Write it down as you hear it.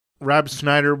Rob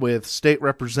Snyder with State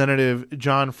Representative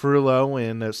John Frullo.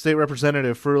 And State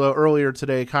Representative Frullo, earlier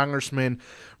today, Congressman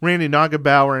Randy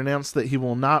Neugebauer announced that he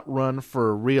will not run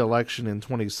for re-election in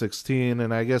 2016.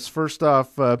 And I guess first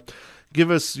off,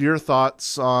 give us your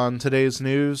thoughts on today's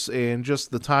news and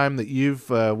just the time that you've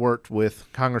worked with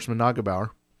Congressman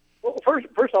Neugebauer. Well,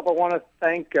 first off, I want to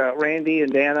thank Randy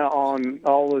and Dana on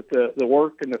all of the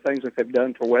work and the things that they've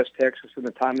done for West Texas in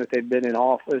the time that they've been in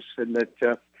office, and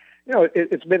that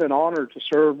it's been an honor to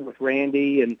serve with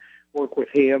Randy and work with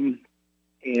him.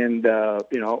 And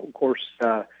of course,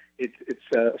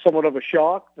 it's somewhat of a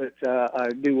shock, but I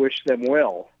do wish them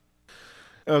well.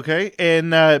 Okay,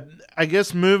 and I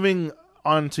guess moving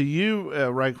on to you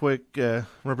right quick,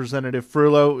 Representative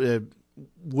Frullo,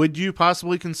 would you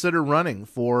possibly consider running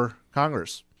for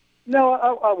Congress? No,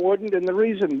 I wouldn't, and the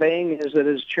reason being is that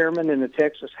as chairman in the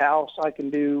Texas House, I can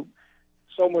do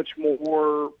so much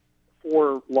more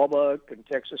for Lubbock and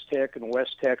Texas Tech and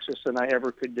West Texas than I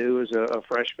ever could do as a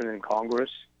freshman in Congress.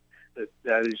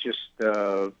 That is just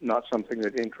not something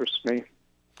that interests me.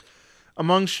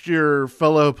 Amongst your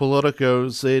fellow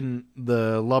politicos in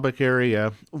the Lubbock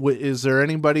area, is there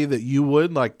anybody that you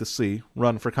would like to see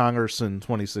run for Congress in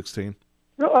 2016?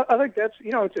 No, I think that's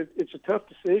it's a tough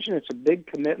decision. It's a big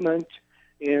commitment,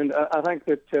 and I think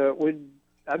that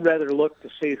I'd rather look to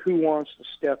see who wants to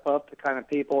step up. The kind of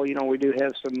people, we do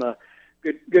have some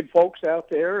good folks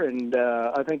out there, and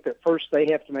I think that first they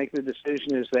have to make the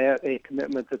decision: is that a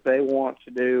commitment that they want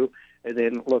to do, and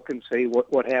then look and see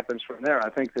what happens from there.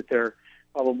 I think that there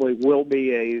probably will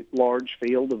be a large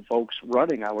field of folks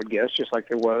running, I would guess, just like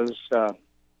there was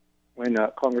when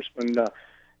Congressman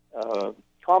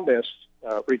Combest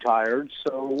retired.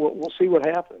 So we'll see what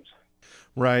happens.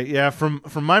 Right, yeah. From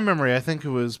my memory, I think it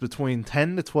was between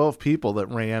 10 to 12 people that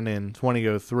ran in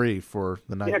 2003 for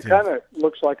the 19th. Yeah, it kind of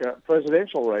looks like a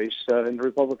presidential race in the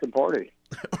Republican Party.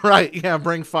 Right, yeah.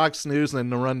 Bring Fox News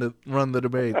in to run the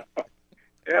debate.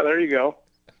 Yeah, there you go.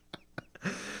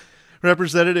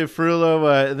 Representative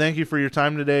Frullo, thank you for your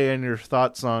time today and your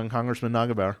thoughts on Congressman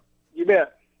Neugebauer. You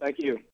bet. Thank you.